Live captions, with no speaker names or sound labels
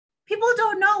people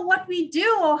don't know what we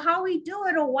do or how we do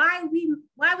it or why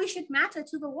we should matter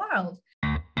to the world.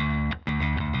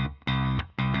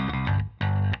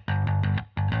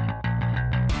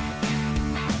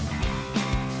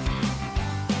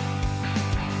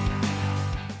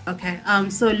 Okay,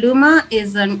 so Luma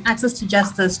is an access to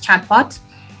justice chatbot.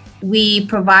 We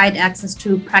provide access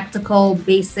to practical,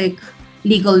 basic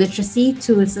legal literacy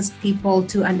to assist people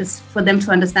for them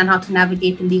to understand how to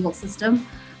navigate the legal system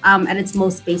at its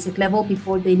most basic level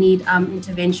before they need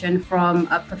intervention from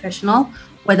a professional,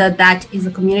 whether that is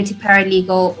a community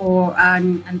paralegal or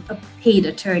a paid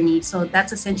attorney. So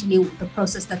that's essentially the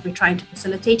process that we're trying to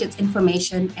facilitate. It's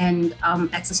information and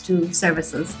access to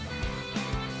services.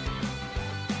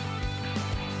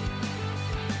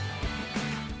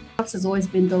 Has always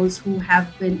been those who have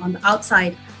been on the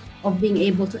outside of being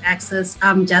able to access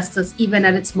justice, even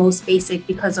at its most basic,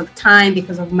 because of time,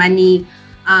 because of money,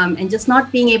 and just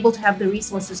not being able to have the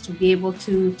resources to be able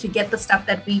to get the stuff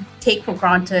that we take for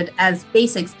granted as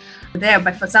basics there.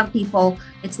 But for some people,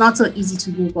 it's not so easy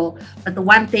to Google. But the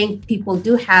one thing people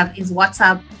do have is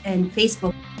WhatsApp and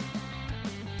Facebook.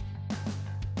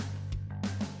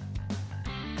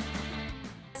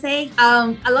 Say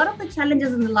a lot of the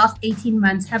challenges in the last 18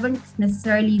 months haven't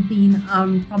necessarily been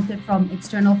prompted from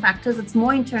external factors. It's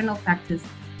more internal factors.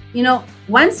 You know,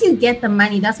 once you get the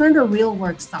money, that's when the real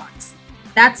work starts.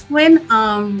 That's when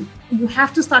you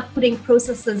have to start putting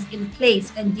processes in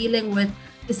place and dealing with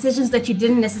decisions that you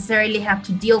didn't necessarily have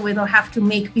to deal with or have to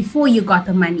make before you got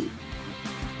the money.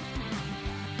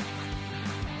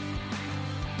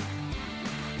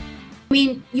 I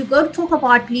mean, you go to talk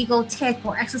about legal tech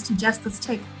or access to justice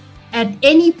tech at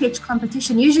any pitch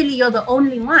competition. Usually you're the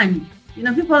only one. You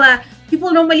know,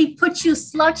 people normally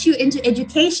slot you into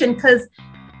education because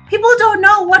people don't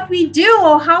know what we do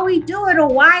or how we do it or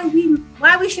why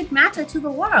we should matter to the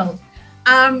world.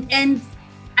 And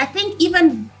I think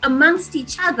even amongst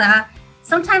each other,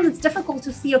 sometimes it's difficult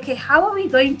to see, okay, how are we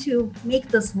going to make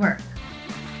this work?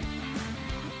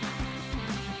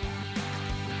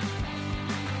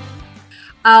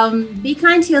 Be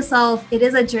kind to yourself. It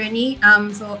is a journey,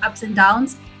 so ups and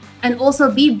downs, and also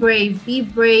be brave. Be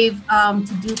brave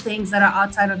to do things that are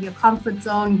outside of your comfort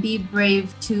zone. Be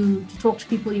brave to talk to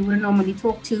people you wouldn't normally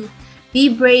talk to. Be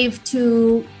brave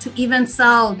to even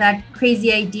sell that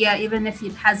crazy idea, even if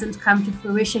it hasn't come to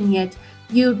fruition yet.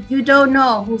 You don't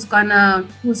know who's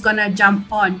gonna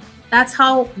jump on. That's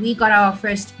how we got our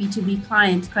first B2B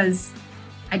client, because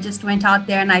I just went out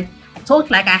there and I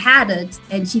talked like I had it,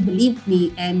 and she believed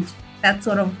me, and that's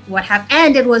sort of what happened.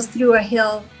 And it was through a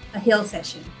HiiL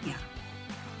session. Yeah.